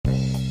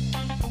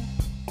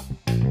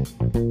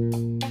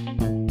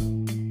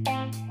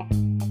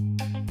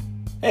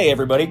Hey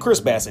everybody, Chris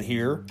Bassett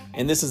here,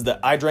 and this is the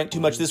I Drank Too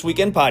Much This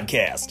Weekend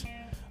podcast.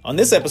 On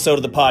this episode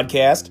of the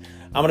podcast,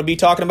 I'm going to be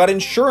talking about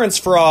insurance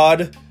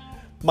fraud,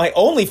 my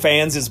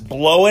OnlyFans is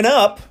blowing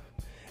up,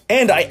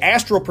 and I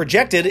astral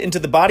projected into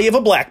the body of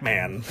a black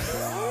man.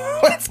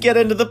 Let's get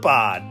into the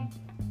pod.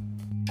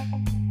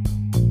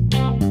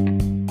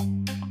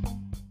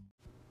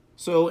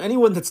 So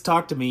anyone that's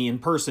talked to me in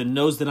person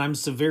knows that I'm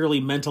severely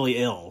mentally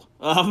ill.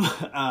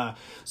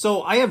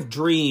 So I have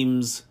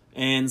dreams,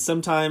 and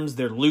sometimes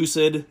they're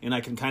lucid, and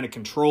I can kind of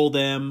control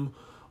them,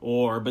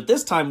 but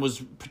this time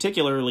was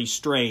particularly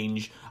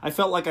strange. I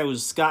felt like I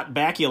was Scott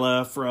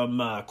Bakula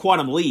from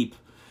Quantum Leap,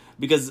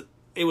 because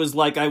it was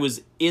like I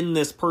was in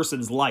this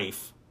person's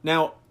life.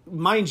 Now,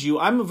 mind you,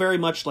 I'm very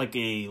much like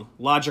a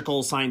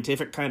logical,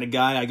 scientific kind of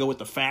guy. I go with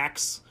the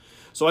facts,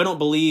 so I don't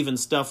believe in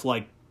stuff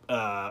like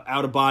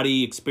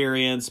out-of-body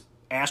experience,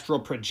 astral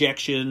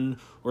projection,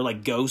 or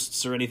like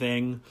ghosts or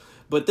anything.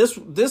 But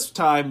this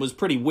time was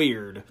pretty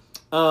weird.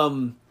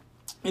 At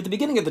the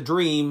beginning of the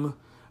dream,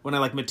 when I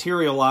like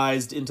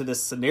materialized into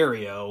this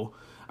scenario,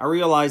 I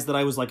realized that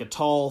I was like a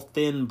tall,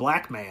 thin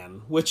black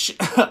man, which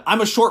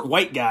I'm a short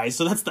white guy,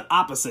 so that's the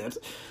opposite.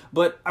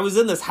 But I was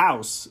in this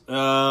house.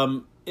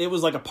 It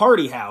was like a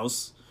party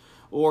house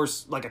or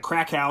like a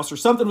crack house or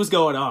something was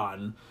going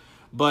on.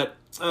 But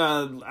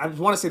I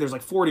want to say there's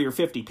like 40 or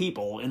 50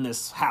 people in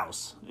this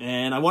house.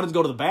 And I wanted to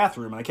go to the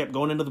bathroom, and I kept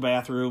going into the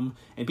bathroom,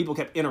 and people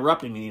kept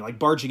interrupting me, like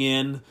barging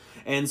in.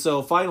 And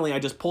so finally I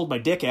just pulled my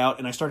dick out,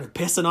 and I started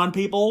pissing on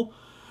people.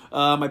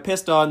 I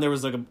pissed on, there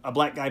was like a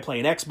black guy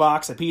playing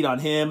Xbox. I peed on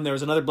him. There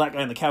was another black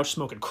guy on the couch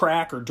smoking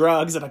crack or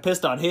drugs, and I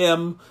pissed on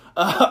him.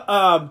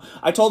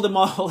 I told them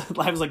all,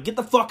 I was like, get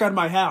the fuck out of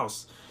my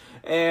house.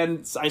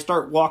 And I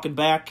start walking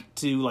back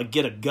to like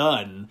get a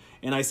gun.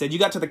 And I said, you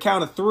got to the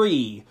count of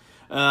 3.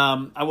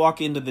 I walk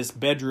into this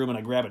bedroom and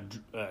I grab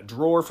a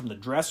drawer from the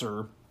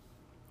dresser,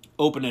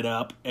 open it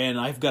up, and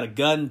I've got a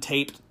gun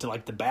taped to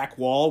like the back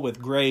wall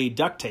with gray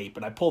duct tape,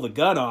 and I pull the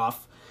gun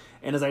off,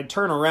 and as I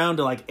turn around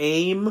to like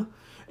aim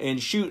and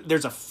shoot,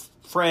 there's a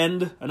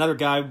friend, another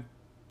guy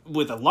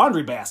with a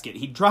laundry basket.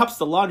 He drops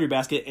the laundry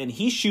basket and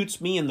he shoots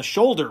me in the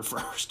shoulder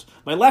first,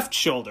 my left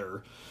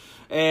shoulder.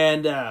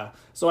 And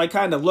so I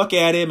kind of look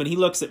at him and he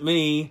looks at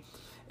me,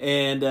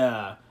 and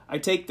I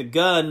take the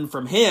gun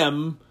from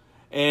him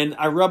and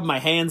I rub my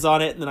hands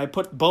on it, and then I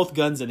put both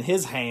guns in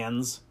his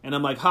hands, and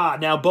I'm like,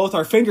 now both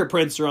our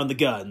fingerprints are on the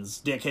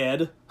guns,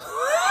 dickhead.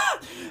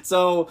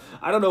 So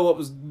I don't know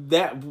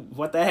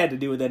what that had to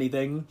do with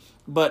anything,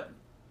 but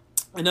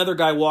another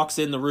guy walks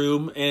in the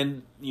room,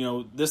 and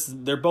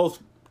they're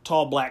both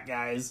tall black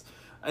guys,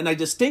 and I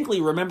distinctly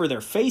remember their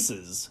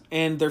faces,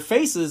 and their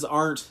faces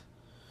aren't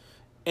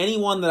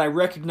anyone that I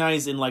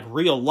recognize in like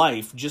real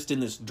life, just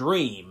in this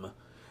dream.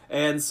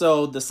 And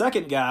so the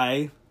second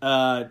guy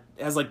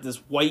has like this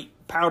white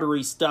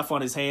powdery stuff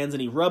on his hands,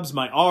 and he rubs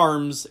my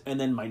arms and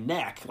then my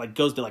neck, like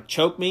goes to like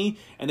choke me,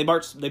 and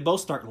they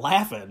both start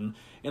laughing,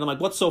 and I'm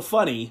like, what's so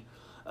funny?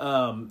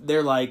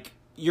 They're like,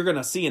 you're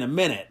gonna see in a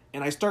minute.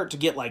 And I start to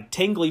get like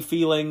tingly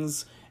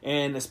feelings,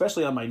 and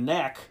especially on my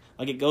neck,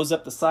 like it goes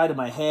up the side of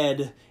my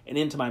head and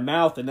into my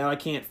mouth, and now I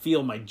can't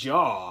feel my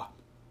jaw.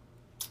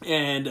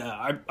 And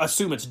I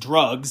assume it's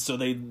drugs, so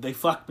they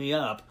fucked me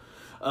up.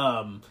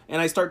 And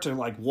I start to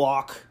like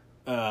walk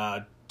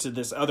to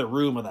this other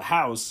room of the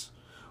house,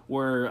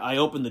 where I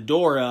open the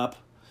door up,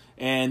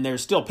 and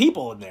there's still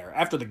people in there.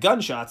 After the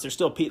gunshots, there's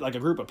still like a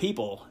group of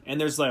people, and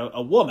there's like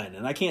a woman,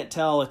 and I can't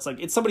tell.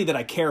 It's somebody that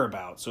I care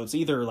about, so it's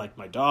either like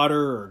my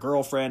daughter or a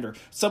girlfriend or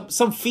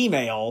some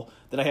female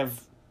that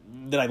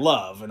I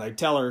love. And I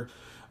tell her,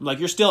 I'm like,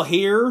 you're still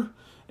here?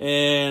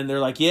 And they're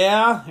like,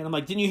 yeah. And I'm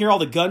like, didn't you hear all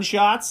the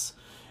gunshots?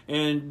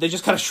 And they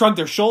just kind of shrug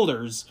their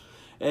shoulders.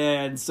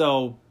 And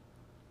so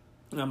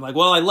I'm like,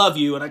 well, I love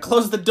you. And I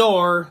close the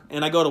door,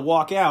 and I go to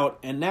walk out,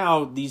 and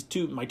now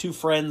my two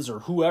friends or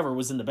whoever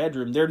was in the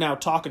bedroom, they're now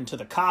talking to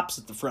the cops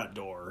at the front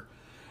door.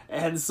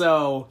 And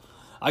so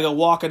I go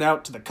walking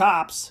out to the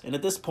cops, and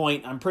at this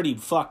point, I'm pretty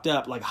fucked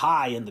up, like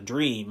high in the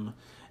dream.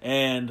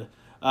 And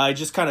I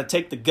just kind of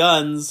take the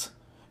guns,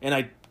 and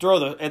I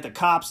throw at the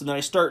cops, and then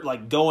I start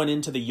like going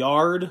into the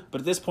yard.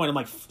 But at this point, I'm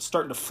like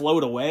starting to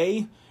float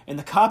away, and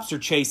the cops are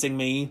chasing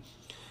me,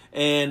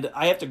 and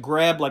I have to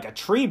grab like a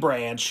tree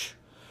branch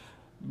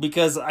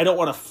because I don't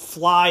want to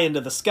fly into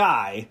the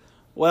sky.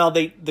 Well,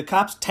 the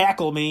cops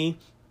tackle me,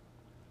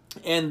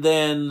 and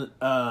then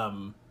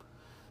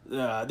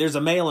there's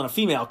a male and a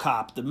female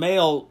cop. The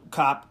male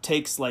cop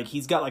takes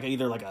he's got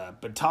either a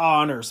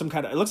baton or some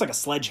kind of, it looks like a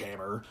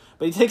sledgehammer,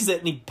 but he takes it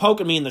and he's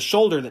poking me in the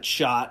shoulder that's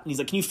shot, and he's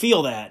like, can you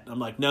feel that? And I'm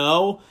like,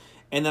 no.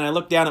 And then I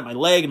look down at my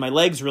leg, and my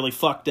leg's really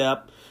fucked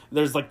up.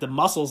 There's the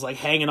muscles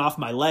hanging off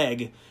my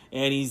leg,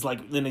 and he's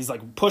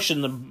pushing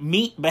the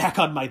meat back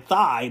on my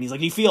thigh, and he's like,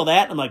 you feel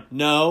that? And I'm like,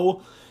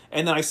 no.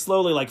 And then I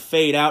slowly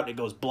fade out, and it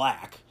goes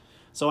black.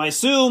 So I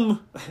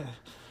assume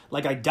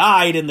I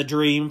died in the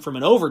dream from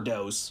an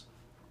overdose.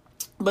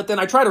 But then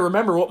I try to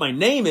remember what my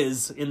name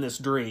is in this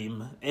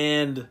dream,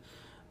 and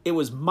It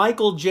was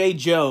Michael J.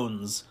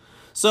 Jones.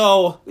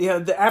 So,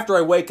 yeah, after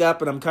I wake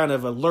up and I'm kind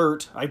of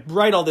alert, I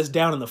write all this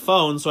down in the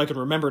phone so I can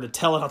remember to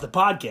tell it on the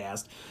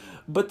podcast.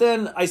 But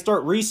then I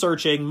start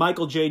researching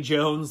Michael J.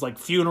 Jones, like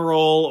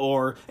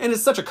funeral, and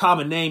it's such a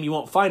common name, you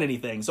won't find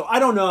anything. So I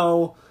don't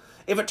know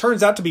if it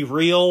turns out to be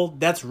real,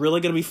 that's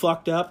really going to be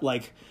fucked up.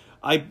 Like,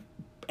 I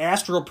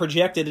astral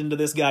projected into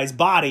this guy's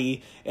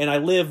body, and I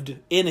lived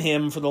in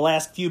him for the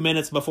last few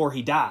minutes before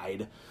he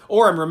died.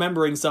 Or I'm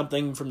remembering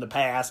something from the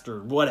past,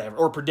 or whatever,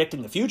 or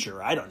predicting the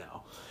future, I don't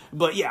know.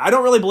 But yeah, I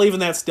don't really believe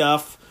in that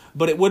stuff,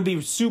 but it would be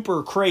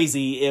super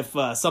crazy if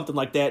something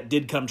like that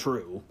did come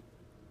true.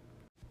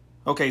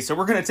 Okay, so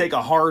we're going to take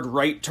a hard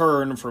right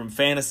turn from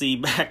fantasy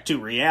back to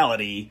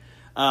reality.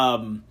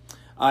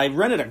 I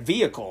rented a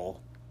vehicle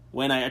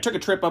when I took a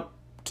trip up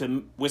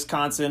to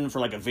Wisconsin for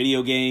like a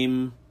video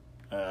game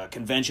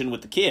convention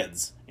with the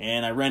kids,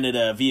 and I rented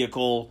a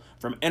vehicle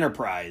from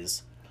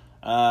Enterprise.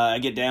 I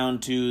get down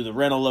to the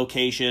rental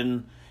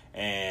location,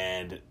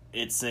 and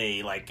it's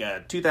a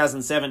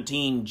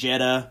 2017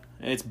 Jetta.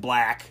 It's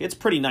black. It's a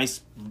pretty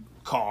nice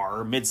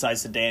car,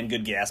 mid-size sedan,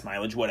 good gas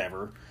mileage,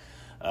 whatever.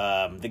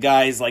 The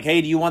guy's like,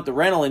 hey, do you want the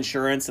rental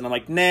insurance? And I'm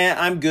like, nah,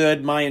 I'm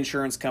good. My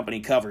insurance company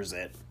covers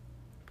it.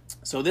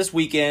 So this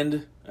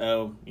weekend,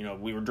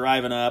 we were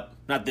driving up,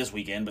 not this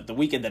weekend, but the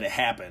weekend that it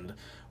happened,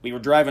 we were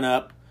driving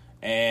up,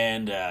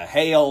 and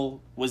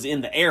hail was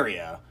in the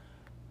area.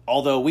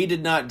 Although we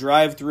did not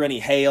drive through any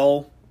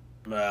hail,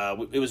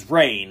 it was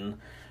rain.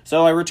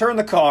 So I returned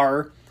the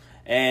car,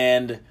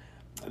 and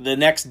the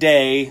next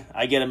day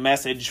I get a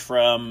message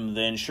from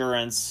the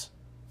insurance,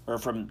 or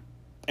from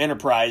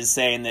Enterprise,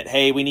 saying that,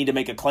 hey, we need to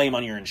make a claim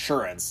on your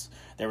insurance.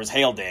 There was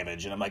hail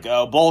damage. And I'm like,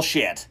 oh,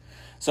 bullshit.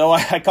 So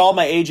I called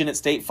my agent at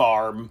State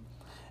Farm,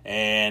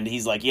 and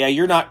he's like, yeah,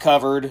 you're not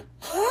covered.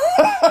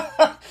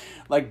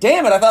 Like,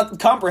 damn it, I thought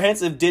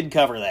Comprehensive did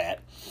cover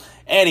that.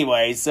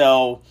 Anyway,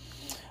 so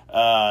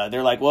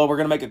they're like, well, we're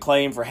going to make a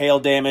claim for hail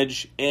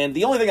damage. And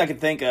the only thing I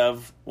could think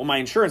of, well, my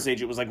insurance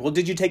agent was like, well,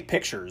 did you take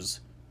pictures?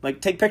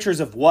 Like, take pictures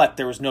of what?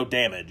 There was no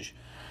damage.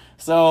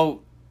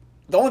 So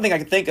the only thing I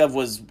could think of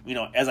was,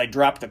 as I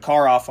dropped the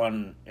car off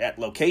at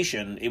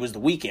location, it was the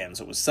weekend,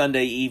 so it was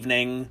Sunday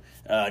evening.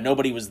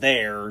 Nobody was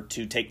there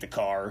to take the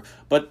car,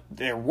 but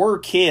there were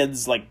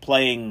kids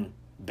playing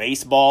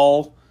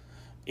baseball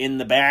in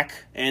the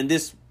back, and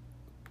this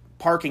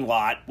parking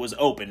lot was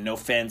open, no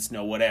fence,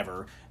 no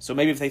whatever. So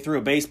maybe if they threw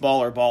a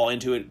baseball or ball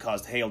into it, it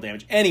caused hail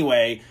damage.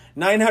 Anyway,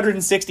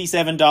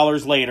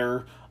 $967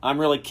 later, I'm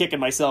really kicking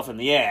myself in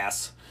the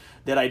ass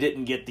that I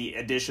didn't get the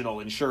additional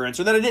insurance,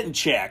 or that I didn't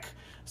check.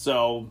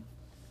 So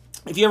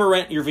if you ever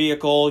rent your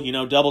vehicle,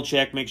 double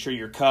check, make sure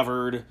you're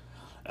covered.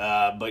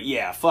 But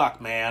yeah,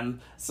 fuck,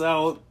 man.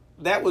 So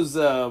that was,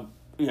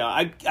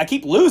 I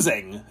keep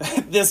losing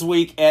this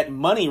week at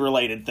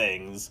money-related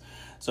things.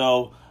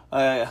 So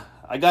I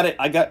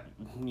got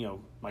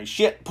my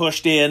shit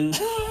pushed in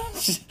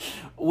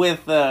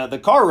with the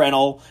car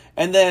rental,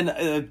 and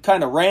then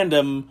kind of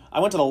random, I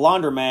went to the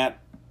laundromat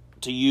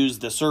to use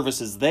the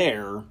services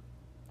there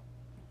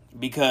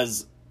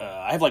because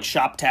I have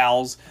shop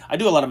towels. I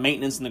do a lot of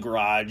maintenance in the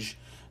garage,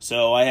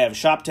 so I have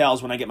shop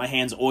towels when I get my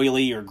hands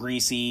oily or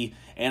greasy,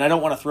 and I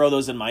don't want to throw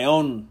those in my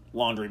own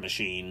laundry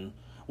machine,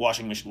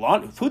 washing machine.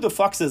 Who the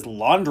fuck says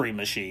laundry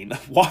machine?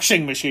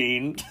 Washing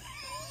machine.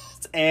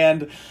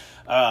 And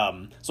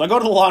so I go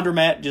to the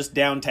laundromat just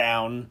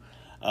downtown.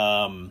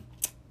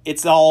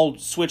 It's all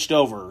switched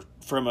over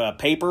from a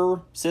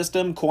paper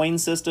system, coin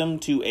system,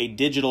 to a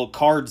digital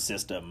card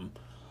system.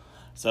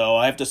 So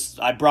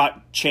I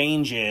brought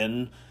change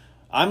in.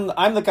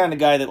 I'm the kind of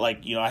guy that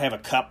I have a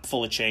cup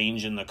full of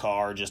change in the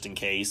car just in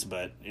case,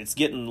 but it's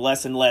getting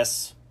less and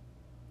less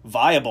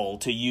viable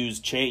to use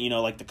change,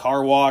 the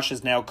car wash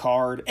is now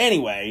card.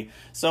 Anyway,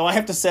 so I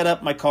have to set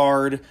up my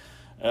card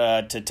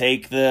to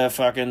take the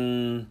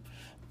fucking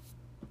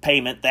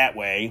payment that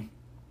way.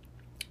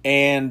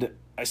 And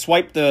I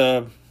swipe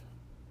the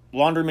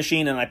laundry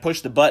machine and I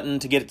push the button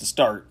to get it to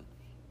start.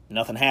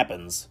 Nothing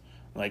happens.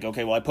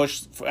 Okay, well,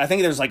 I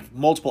think there's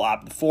multiple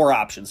 4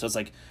 options. So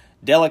it's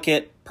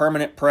delicate,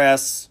 permanent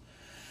press,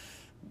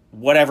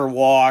 whatever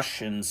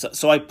wash, and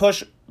so I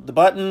push the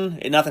button,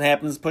 nothing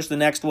happens, push the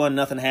next one,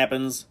 nothing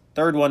happens,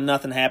 third one,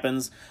 nothing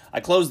happens, I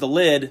close the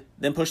lid,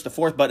 then push the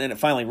 4th button, and it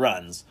finally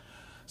runs.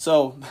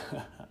 So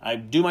I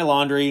do my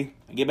laundry,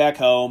 I get back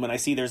home, and I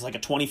see there's a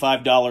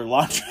 $25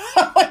 laundry.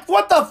 I'm like,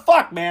 what the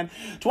fuck, man?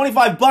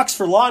 $25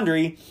 for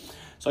laundry.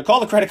 So I call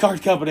the credit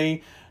card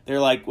company. They're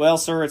like, well,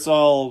 sir, it's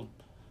all,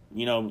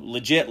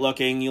 legit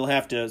looking, you'll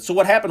have to. So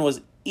what happened was,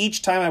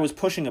 each time I was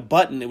pushing a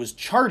button, it was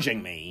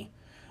charging me.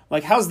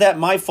 How's that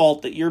my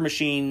fault that your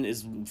machine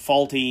is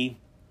faulty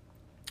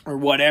or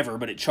whatever,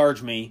 but it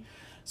charged me?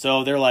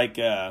 So they're like,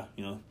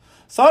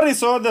 sorry,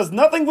 sir, there's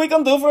nothing we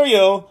can do for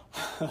you.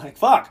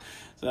 Fuck.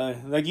 So,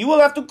 you will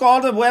have to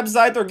call the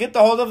website or get the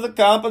hold of the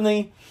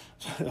company.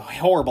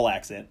 Horrible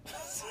accent.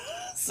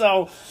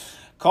 So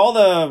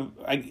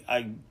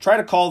I try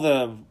to call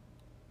the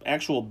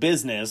actual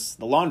business,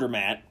 the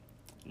laundromat.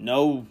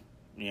 No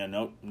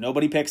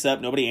nobody picks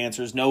up, nobody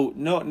answers, no,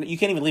 you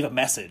can't even leave a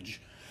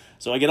message.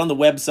 So I get on the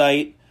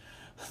website.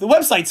 The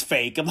website's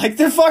fake. I'm like,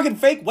 they're fucking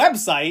fake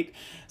website.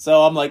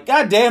 So I'm like,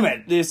 God damn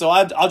it. So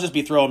I'll just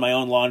be throwing my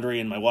own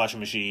laundry in my washing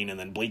machine and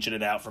then bleaching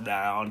it out from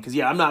now on. Because,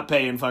 I'm not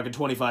paying fucking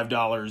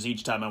 $25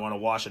 each time I want to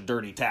wash a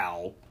dirty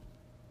towel.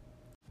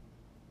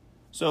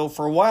 So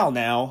for a while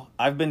now,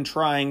 I've been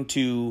trying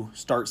to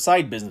start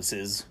side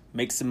businesses,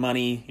 make some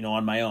money,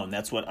 on my own.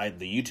 That's what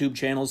the YouTube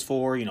channel's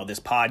for,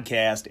 this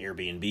podcast,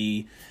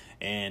 Airbnb,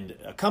 and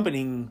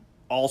accompanying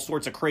all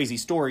sorts of crazy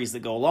stories that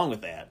go along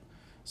with that.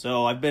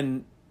 So I've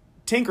been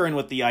tinkering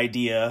with the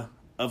idea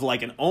of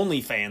like an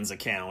OnlyFans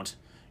account,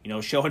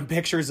 showing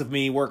pictures of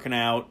me working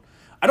out.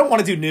 I don't want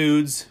to do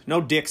nudes, no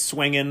dick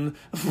swinging,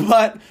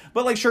 but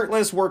like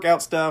shirtless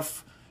workout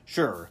stuff,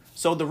 sure.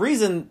 So the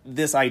reason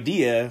this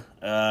idea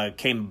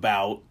came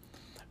about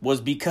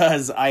was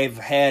because I've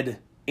had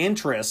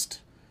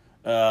interest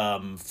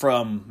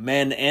from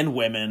men and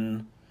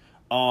women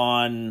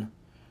on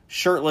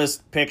shirtless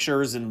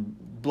pictures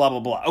and blah,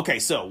 blah, blah. Okay,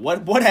 so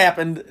what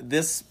happened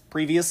this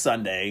previous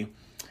Sunday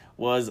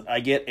was I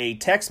get a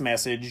text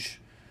message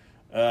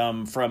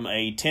from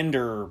a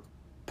Tinder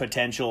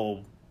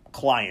potential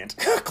client.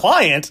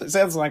 Client? It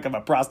sounds like I'm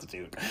a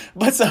prostitute.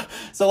 But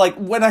so like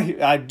when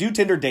I do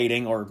Tinder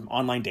dating or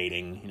online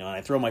dating, and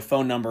I throw my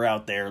phone number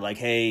out there like,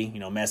 hey,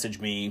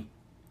 message me.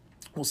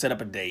 We'll set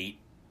up a date,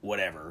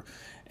 whatever.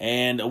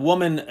 And a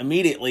woman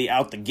immediately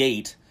out the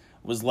gate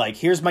was like,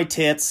 here's my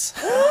tits.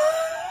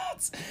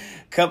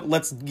 Come,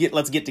 let's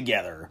get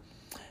together.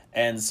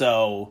 And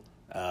so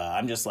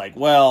I'm just like,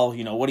 well,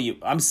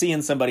 I'm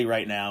seeing somebody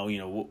right now,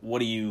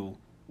 what are you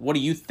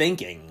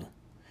thinking?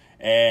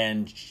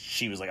 And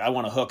she was like, I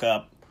want to hook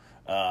up.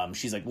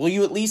 She's like, will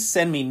you at least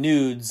send me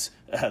nudes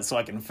so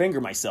I can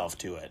finger myself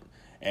to it?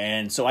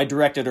 And so I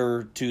directed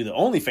her to the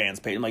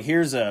OnlyFans page. I'm like,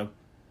 here's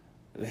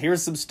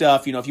some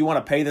stuff, if you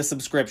want to pay the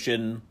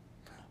subscription,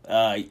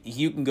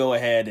 you can go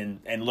ahead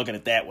and look at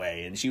it that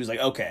way. And she was like,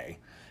 okay.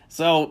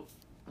 So,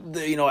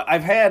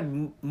 I've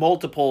had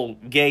multiple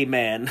gay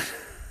men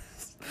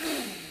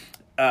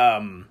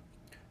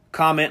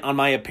comment on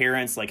my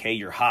appearance, like, hey,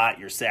 you're hot,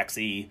 you're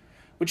sexy,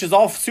 which is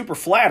all super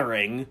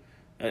flattering.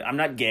 I'm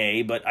not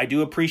gay, but I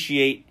do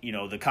appreciate,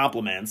 the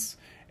compliments.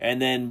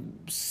 And then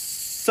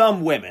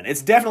some women,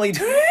 it's definitely,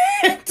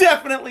 it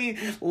definitely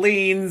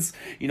leans,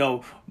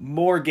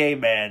 more gay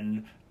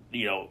men,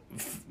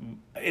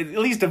 at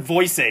least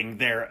voicing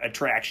their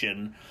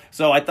attraction.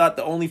 So I thought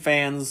the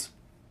OnlyFans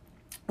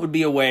would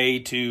be a way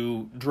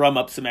to drum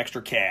up some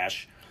extra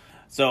cash.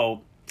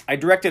 So I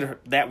directed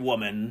that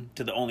woman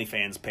to the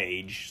OnlyFans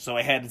page. So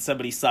I had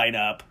somebody sign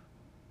up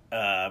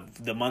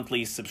the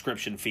monthly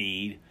subscription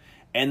fee.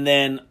 And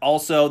then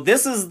also,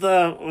 this is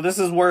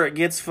where it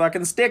gets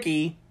fucking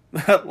sticky.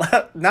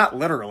 Not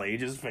literally,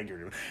 just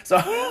figuratively.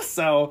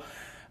 So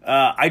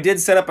I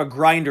did set up a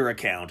Grindr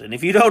account. And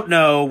if you don't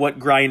know what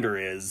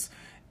Grindr is,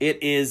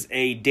 it is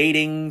a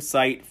dating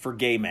site for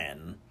gay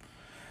men.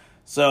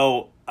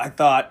 So I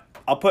thought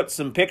I'll put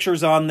some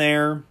pictures on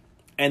there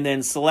and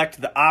then select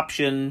the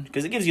option,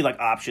 because it gives you like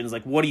options,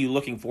 like what are you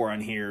looking for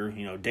on here?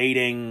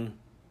 Dating,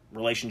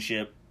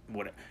 relationship,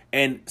 what?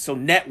 And so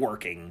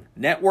networking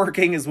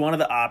is one of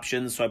the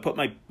options. So I put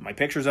my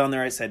pictures on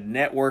there. I said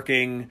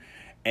networking,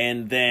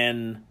 and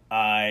then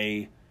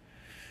I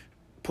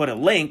put a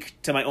link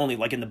to my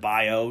like in the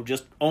bio,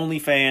 just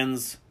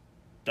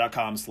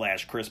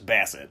onlyfans.com/Chris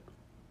Bassett.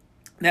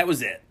 That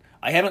was it.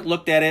 I haven't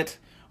looked at it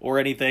or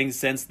anything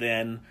since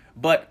then,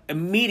 but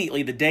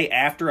immediately the day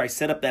after I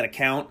set up that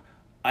account,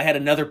 I had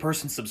another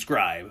person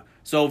subscribe.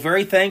 So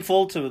very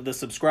thankful to the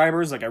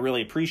subscribers. Like, I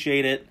really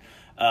appreciate it.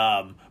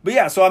 But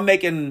yeah, so I'm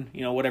making,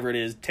 whatever it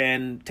is,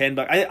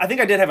 $10. I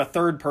think I did have a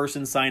third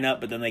person sign up,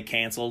 but then they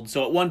canceled.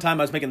 So at one time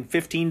I was making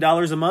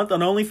 $15 a month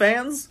on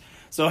OnlyFans.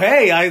 So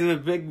hey, I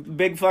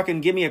big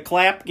fucking give me a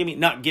clap.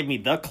 Not give me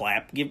the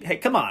clap. Hey,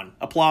 come on,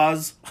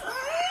 applause.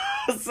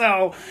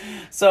 So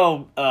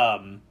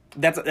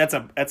that's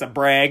a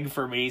brag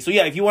for me. So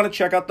yeah, if you want to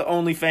check out the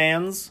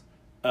OnlyFans,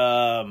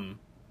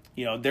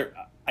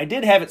 I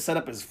did have it set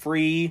up as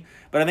free,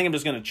 but I think I'm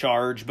just going to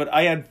charge. But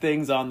I had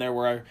things on there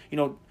where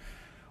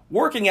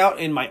working out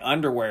in my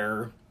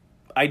underwear,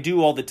 I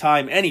do all the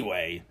time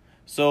anyway.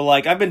 So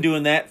like I've been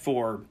doing that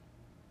for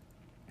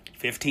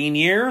 15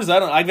 years.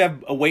 I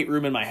have a weight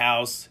room in my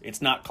house.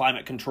 It's not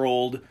climate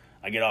controlled.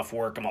 I get off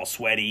work, I'm all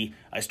sweaty.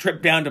 I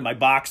strip down to my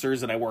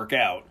boxers and I work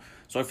out.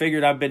 So I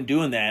figured I've been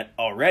doing that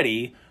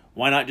already.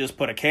 Why not just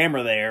put a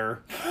camera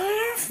there,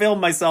 film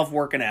myself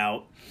working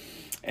out,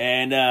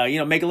 and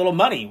make a little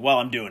money while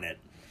I'm doing it.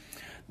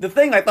 The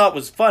thing I thought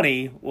was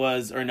funny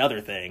was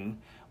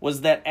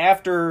that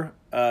after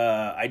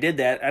I did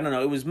that, I don't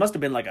know, must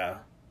have been like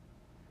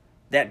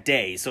that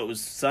day. So it was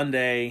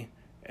Sunday.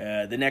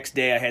 The next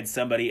day I had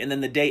somebody, and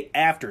then the day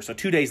after, so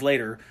 2 days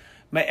later,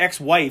 my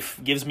ex-wife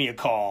gives me a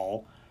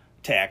call,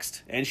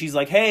 text, and she's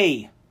like,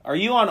 hey, are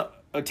you on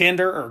a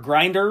Tinder or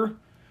Grindr?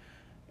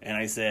 And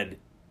I said,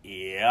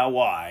 yeah,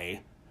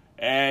 why?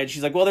 And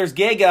she's like, well, there's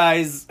gay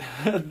guys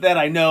that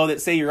I know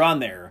that say you're on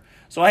there.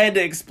 So I had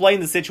to explain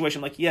the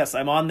situation, like, yes,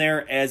 I'm on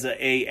there as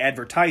a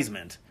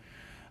advertisement.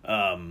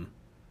 I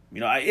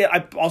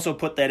also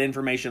put that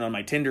information on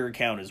my Tinder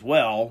account as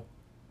well.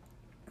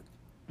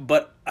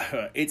 But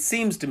it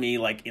seems to me,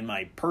 like, in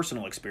my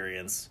personal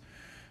experience,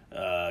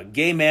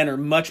 gay men are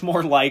much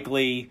more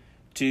likely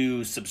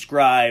to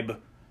subscribe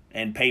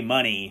and pay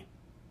money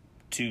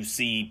to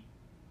see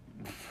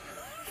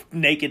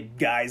naked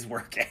guys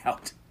work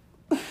out.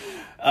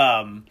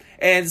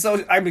 And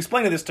so I'm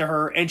explaining this to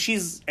her, and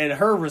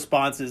her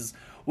response is,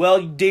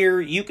 well, dear,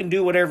 you can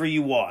do whatever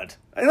you want.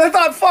 And I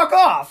thought, fuck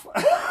off.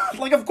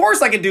 Like, of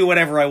course I can do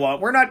whatever I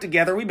want. We're not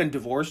together. We've been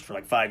divorced for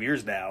like 5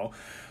 years now.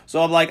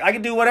 So I'm like, I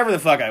can do whatever the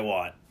fuck I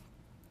want.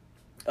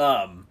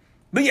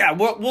 But yeah,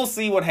 we'll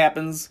see what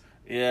happens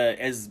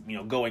as,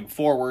 going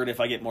forward, if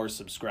I get more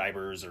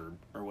subscribers or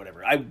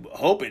whatever. I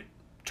hope it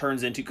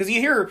turns into, because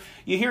you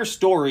hear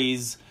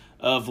stories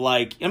of,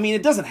 like, I mean,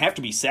 it doesn't have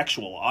to be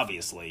sexual,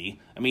 obviously.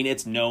 I mean,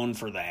 it's known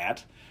for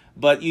that.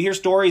 But you hear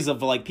stories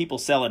of, like, people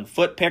selling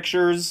foot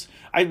pictures.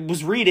 I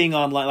was reading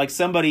online, like,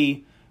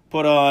 somebody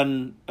put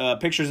on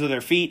pictures of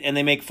their feet, and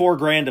they make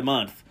 $4,000 a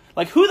month.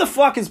 Like, who the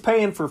fuck is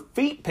paying for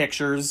feet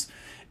pictures?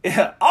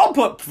 I'll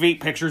put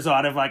feet pictures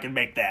on if I can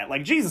make that.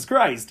 Like, Jesus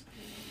Christ.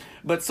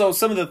 But so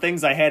some of the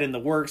things I had in the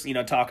works,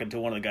 talking to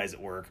one of the guys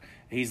at work,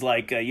 he's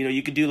like,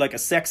 you could do like a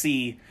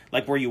sexy,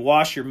 like where you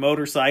wash your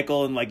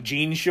motorcycle in like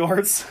jean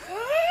shorts.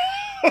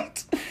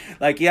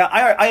 Like, yeah,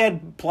 I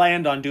had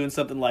planned on doing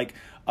something like,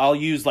 I'll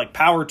use like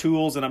power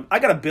tools, and I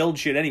gotta build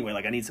shit anyway.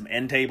 Like, I need some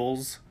end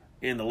tables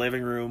in the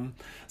living room.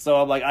 So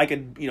I'm like, I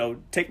could,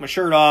 take my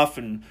shirt off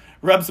and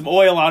rub some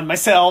oil on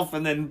myself,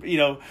 and then,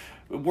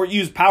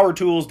 use power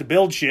tools to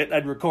build shit.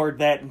 I'd record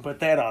that and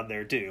put that on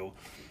there too.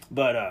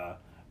 But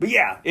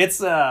yeah,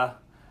 it's a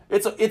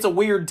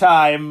weird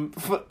time,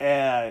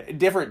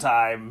 different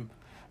time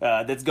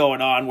that's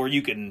going on where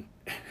you can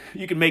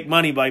make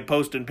money by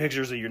posting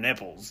pictures of your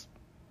nipples.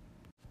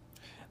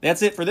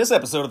 That's it for this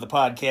episode of the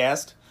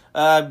podcast.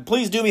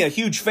 Please do me a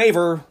huge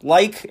favor,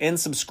 like and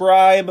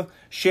subscribe,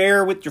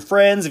 share with your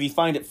friends if you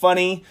find it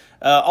funny.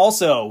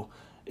 Also,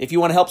 if you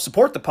want to help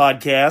support the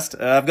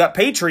podcast, I've got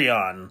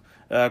Patreon.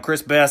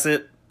 Chris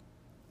Bassett,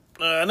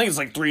 I think it's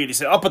like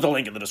 $3.86. I'll put the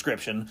link in the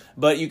description.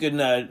 But you can,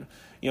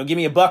 give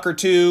me $1 or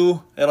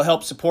 $2. That'll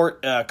help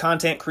support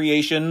content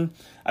creation.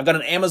 I've got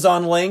an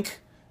Amazon link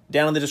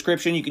down in the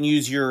description. You can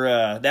use your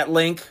that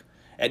link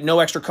at no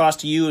extra cost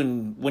to you,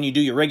 and when you do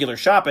your regular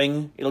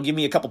shopping, it'll give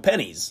me a couple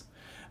pennies.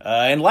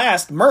 And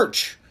last,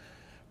 merch.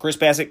 Chris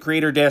Bassett,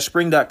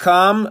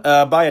 creator-spring.com.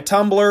 Buy a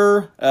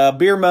tumbler, a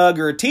beer mug,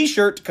 or a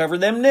t-shirt to cover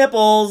them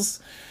nipples.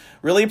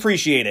 Really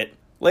appreciate it.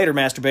 Later,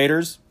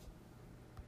 masturbators.